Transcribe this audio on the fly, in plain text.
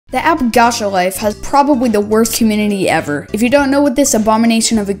The app GachaLife has probably the worst community ever. If you don't know what this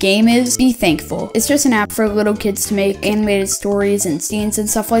abomination of a game is, be thankful. It's just an app for little kids to make animated stories and scenes and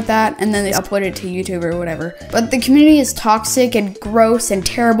stuff like that, and then they upload it to YouTube or whatever. But the community is toxic and gross and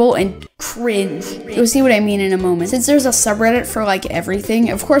terrible and cringe. You'll see what I mean in a moment. Since there's a subreddit for like everything,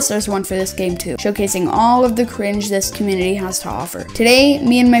 of course there's one for this game too, showcasing all of the cringe this community has to offer. Today,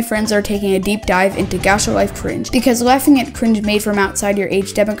 me and my friends are taking a deep dive into GachaLifeCringe, because laughing at cringe made from outside your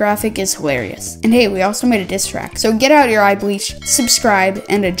age demographic is hilarious. And hey, we also made a diss track. So get out your eye bleach, subscribe,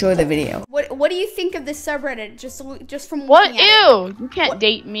 and enjoy the video. What do you think of this subreddit? Just from what? Looking at Ew! You can't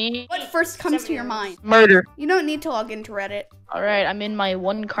date me. What first comes to your mind? Murder. You don't need to log into Reddit. All right, I'm in my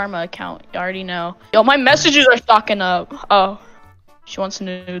one karma account. You already know. Yo, my messages are stocking up. Oh, she wants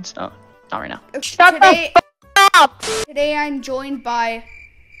nudes. Oh, not right now. Shut the f up. Today I'm joined by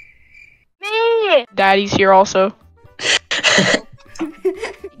me. Daddy's here also.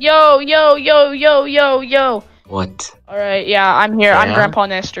 Yo. What? All right, yeah, I'm here. Yeah? I'm Grandpa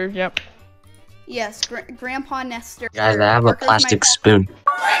Nestor. Yep. Yes, Grandpa Nestor. Guys, I have a plastic spoon.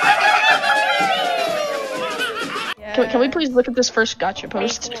 Can we please look at this first gotcha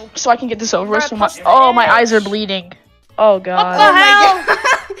post so I can get this over with? So my eyes are bleeding. Oh god. What the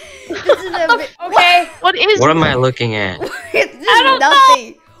hell? This is a bit, okay. What am I looking at? This is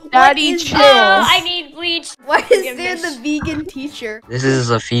nothing. Daddy, chill. I need bleach. Why is there the vegan teacher? This is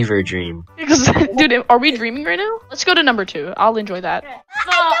a fever dream. Because, dude, are we dreaming right now? Let's go to number 2. I'll enjoy that.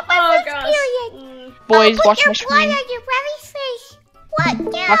 Oh gosh. Boys, watch my screen. What?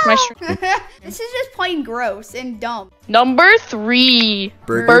 Watch my screen. This is just plain gross and dumb. Number 3.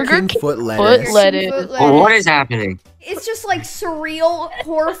 Burger King foot lettuce. Oh, what is happening? It's just like surreal,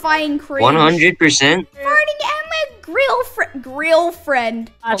 horrifying cringe. 100%? Farting at my grill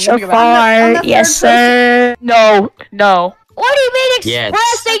friend. So far, yes sir. No. What do you mean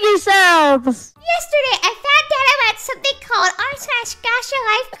expressing yourselves? Yesterday, I found out about something called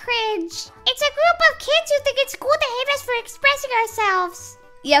r/GachaLifeCringe. It's a group of kids who think it's cool to hate us for expressing ourselves.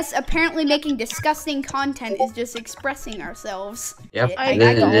 Yes, apparently making disgusting content is just expressing ourselves. Yep,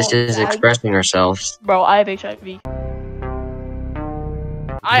 this is expressing ourselves. Bro, I have HIV.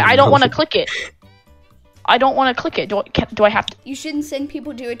 I don't want to click it. I don't want to click it. Do I have to? You shouldn't send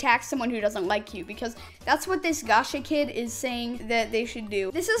people to attack someone who doesn't like you, because that's what this Gacha kid is saying that they should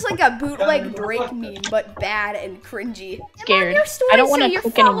do. This is like a bootleg Drake meme, but bad and cringy. Scared. I don't want to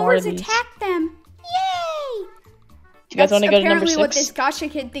click any more of these. Attack them. Yay! You guys want to go to number 6? Apparently what this Gacha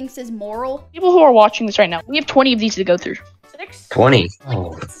kid thinks is moral. People who are watching this right now, we have 20 of these to go through. 20.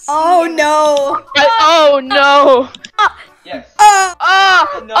 Oh no! Oh no! Yes.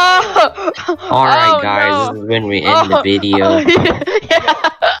 Alright guys, this is when we end the video. Yeah.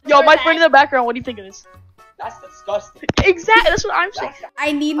 Yo, my friend in the background, what do you think of this? That's disgusting. Exactly, that's what I'm saying.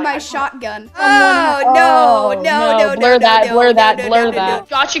 I need my shotgun. No. Blur that. No.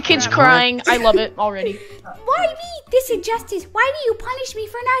 Gotcha kids crying. I love it already. Why me? This injustice. Why do you punish me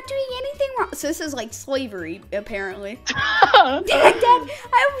for not doing anything wrong? So this is like slavery, apparently. Dad,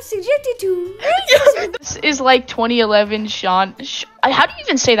 I was subjected to racism. This is like 2011 Sean. How do you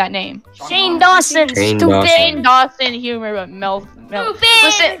even say that name? Shane Dawson. Shane Dawson humor, but Mel.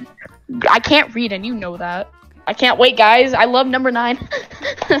 Listen, I can't read, and you know that. I can't wait, guys. I love number 9.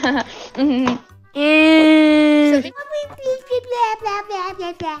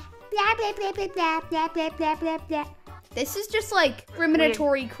 This is just like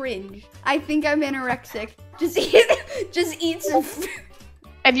discriminatory cringe. I think I'm anorexic. Just eat some food.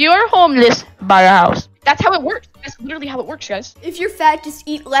 If you are homeless, buy a house. That's how it works. That's literally how it works, guys. If you're fat, just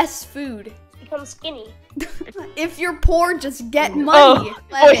eat less food. Become skinny. If you're poor, just get money.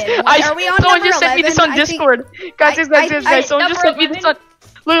 Are we on someone number just sent me this on Discord. Guys, someone just sent me this on...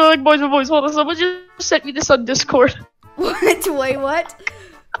 Look, boys, hold on. Someone just sent me this on Discord. What? Wait, what?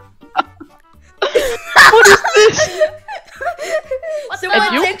 What is this?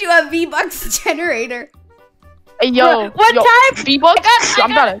 Someone sent you a V-Bucks generator. Hey, yo, time V-Bucks? I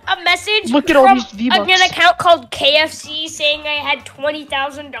got a message look at all these V-Bucks. An account called KFC saying I had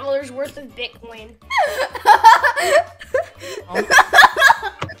 $20,000 worth of Bitcoin.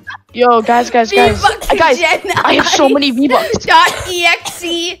 Yo, guys, I have so many V-Bucks.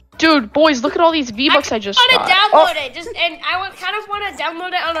 .exe. Dude, boys, look at all these V-Bucks I just got. I want to download it, and I kind of want to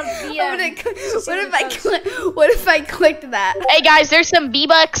download it on a VM. What if I clicked that? Hey guys, there's some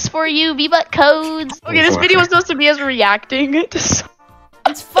V-Bucks for you, V-Buck codes. Okay, this video was supposed to be us reacting to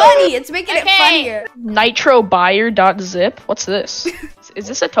It's funny, it's making it funnier. Nitrobuyer.zip. What's this? Is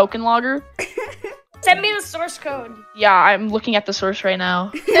this a token logger? Send me the source code. Yeah, I'm looking at the source right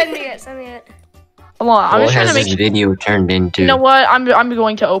now. Send me it. Hold on, I'm just trying to make this video turned into? You know what? I'm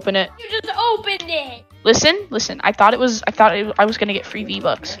going to open it. You just opened it. Listen. I thought I was gonna get free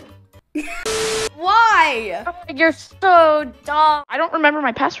V-Bucks. Why? You're so dumb. I don't remember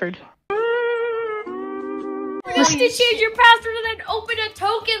my password. You have to change your password and then open a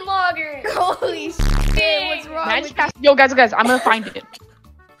token logger. Holy shit, what's wrong with you? Yo, guys, I'm gonna find it.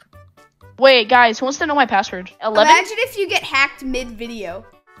 Wait, guys, who wants to know my password? 11? Imagine if you get hacked mid-video.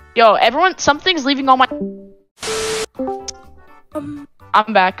 Yo, everyone, something's leaving all my...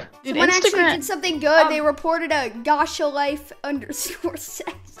 I'm back. Dude, Someone actually Instagram. did something good. They reported a GachaLife_sex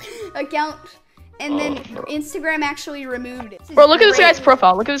account, and then Instagram actually removed it. Bro, look at this guy's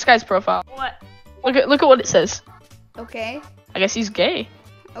profile. Look at this guy's profile. What? Look at what it says. Okay. I guess he's gay.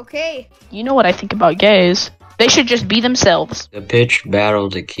 Okay. You know what I think about gays. They should just be themselves. The pitch battle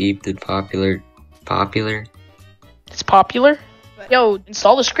to keep the popular. It's popular? Yo,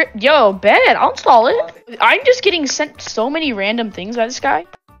 install the script. Yo, bet. I'll install it. I'm just getting sent so many random things by this guy.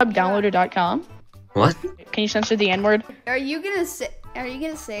 Downloader.com. What? Can you censor the N-word? Are you gonna say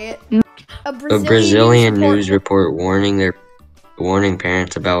it? A Brazilian news report warning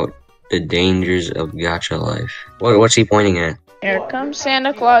parents about the dangers of Gacha life. What's he pointing at? Here comes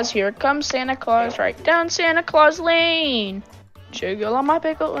Santa Claus. Here comes Santa Claus. Right down Santa Claus Lane. Jiggle on my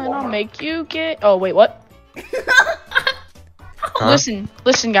pickle and I'll make you get. Oh wait, what? Huh?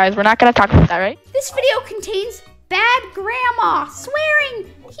 Listen, guys. We're not gonna talk about that, right? This video contains bad grandma,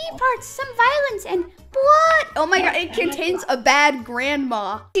 swearing, key parts, some violence, and blood. Oh my god, it contains a bad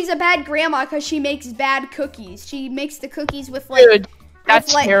grandma. She's a bad grandma because she makes bad cookies. She makes the cookies with like... Dude,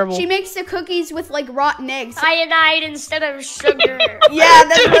 that's terrible. She makes the cookies with like rotten eggs. Cyanide instead of sugar. Yeah,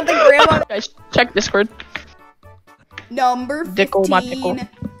 that's what the grandma... Guys, check Discord. Number Dickle my pickle. 15.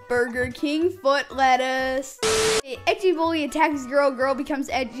 Burger King foot lettuce. Edgy bully attacks girl, girl becomes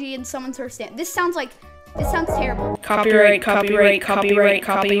edgy, and summons her stand. This sounds terrible. Copyright. So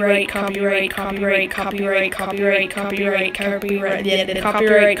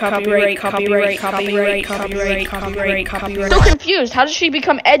confused. How does she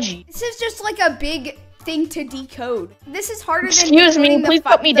become edgy? This is just like a big thing to decode. This is harder than Excuse me, decoding please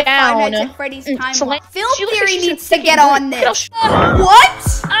put me the down. Five Nights at Freddy's timeline. Film She looks like theory she's needs to thinking get on this.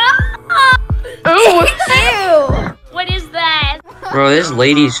 What? What? Ooh. Ew. What is that? Bro, this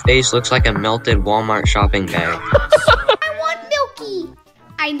lady's face looks like a melted Walmart shopping bag. I want Milky.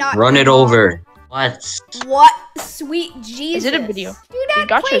 I not. Run it over. What? What? Sweet Jesus. Is it a video? Do not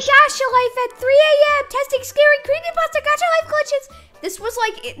Gotcha. play Gacha Life at 3 a.m. Testing scary creepypasta Gacha Life glitches.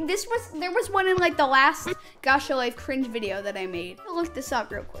 There was one in like the last Gacha Life cringe video that I made. I'll look this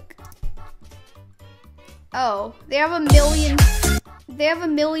up real quick. Oh, they have a million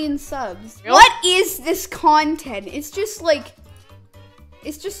subs. Really? What is this content? It's just like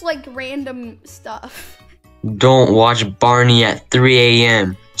random stuff. Don't watch Barney at 3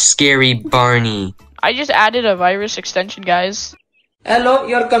 a.m. Scary Barney. I just added a virus extension, guys. Hello,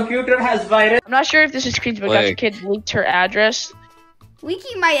 your computer has virus. I'm not sure if this is cringe, but Gotcha Kid leaked her address.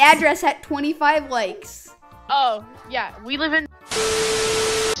 Leaking my address at 25 likes. Oh, yeah, we live in...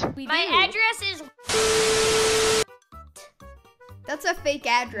 My address is... That's a fake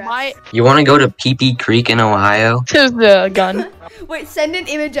address. You want to go to Pee-Pee Creek in Ohio? This is the gun. Wait, send an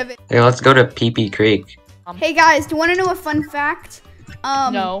image of it. Hey, let's go to Pee-Pee Creek. Hey guys, do you want to know a fun fact?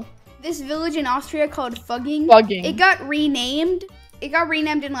 No. This village in Austria called Fugging. It got renamed. It got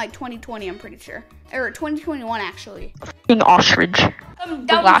renamed in like 2020, I'm pretty sure. Or 2021, actually. Fucking ostrich. Some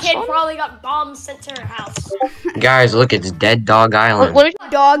dumb kid probably got bombs sent to her house. Guys, look, it's Dead Dog Island.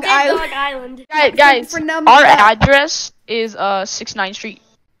 Dog Dead Island. Dog Island. Guys, our address is 69th Street.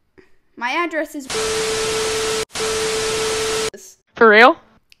 My address is... For real?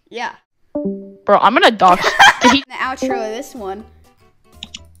 Yeah. Bro, I'm gonna dox. The outro of this one.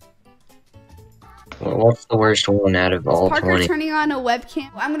 Well, what's the worst one out of all Parker 20? turning on a webcam.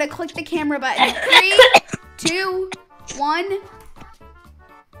 I'm gonna click the camera button. 3, 2, 1.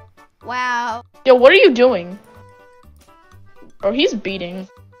 Wow. Yo, what are you doing? Bro, he's beating.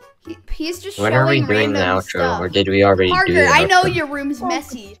 He's just When showing are we doing the random outro, stuff. or did we already Parker, do the outro? I know your room's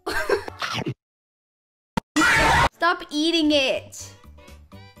messy. Stop eating it.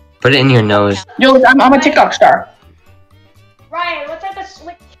 Put it in your nose. Yo, I'm a TikTok star. Ryan, what type of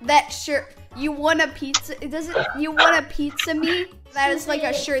slick... That shirt. You want a pizza? You want a pizza me? That is like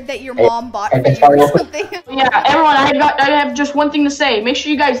a shirt that your mom bought for you or something. Yeah, everyone, I have just one thing to say. Make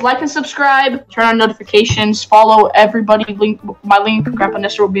sure you guys like and subscribe, turn on notifications, follow everybody. My link for Grandpa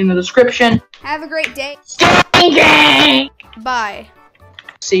Nestor will be in the description. Have a great day. Bye.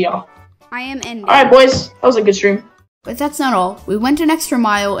 See y'all. I am ending. Alright, boys. That was a good stream. But that's not all. We went an extra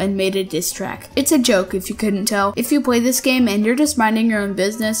mile and made a diss track. It's a joke if you couldn't tell. If you play this game and you're just minding your own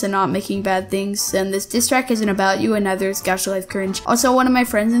business and not making bad things, then this diss track isn't about you and neither is GachaLifeCringe. Also, one of my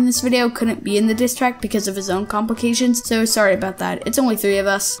friends in this video couldn't be in the diss track because of his own complications, so sorry about that. It's only 3 of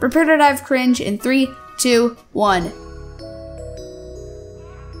us. Prepare to dive cringe in 3, 2, 1.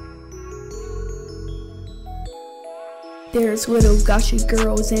 There's little gacha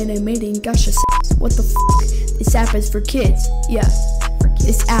girls animating gacha sex. What the f? This app is for kids. Yeah.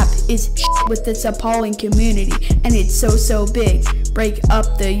 This app is shit with its appalling community, and it's so big. Break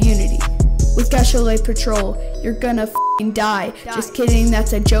up the unity. With Gacha Life Patrol, you're gonna f***ing die. Just kidding,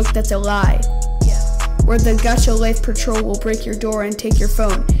 that's a joke, that's a lie. Where the Gacha Life Patrol will break your door and take your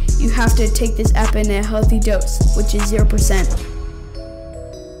phone. You have to take this app in a healthy dose, which is 0%.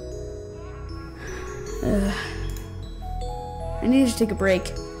 I need to take a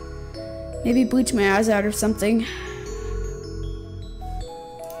break. Maybe bleach my eyes out or something.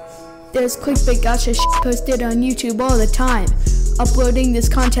 There's clickbait gacha shit posted on YouTube all the time. Uploading this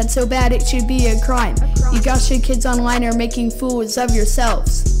content so bad it should be a crime. You gacha kids online are making fools of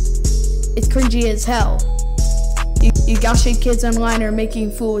yourselves. It's cringy as hell. You gacha kids online are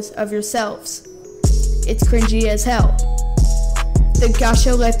making fools of yourselves. It's cringy as hell. The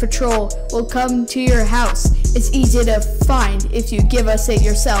Gacha Life Patrol will come to your house. It's easy to find if you give us it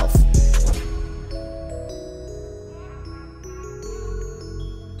yourself.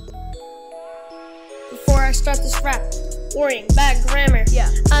 Before I start this rap, warning, bad grammar.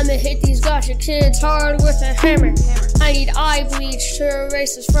 Yeah. I'ma hit these gacha kids hard with a hammer. I need eye bleach to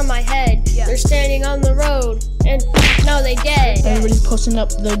erase this from my head. Yeah. They're standing on the road, and now they dead. Everybody's posting up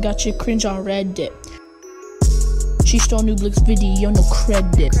the Gacha Cringe on Reddit. She stole noobelix video, no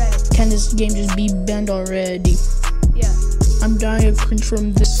credit. Can this game just be banned already? Yeah. I'm dying of cringe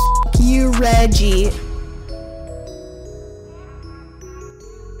from this. You, Reggie.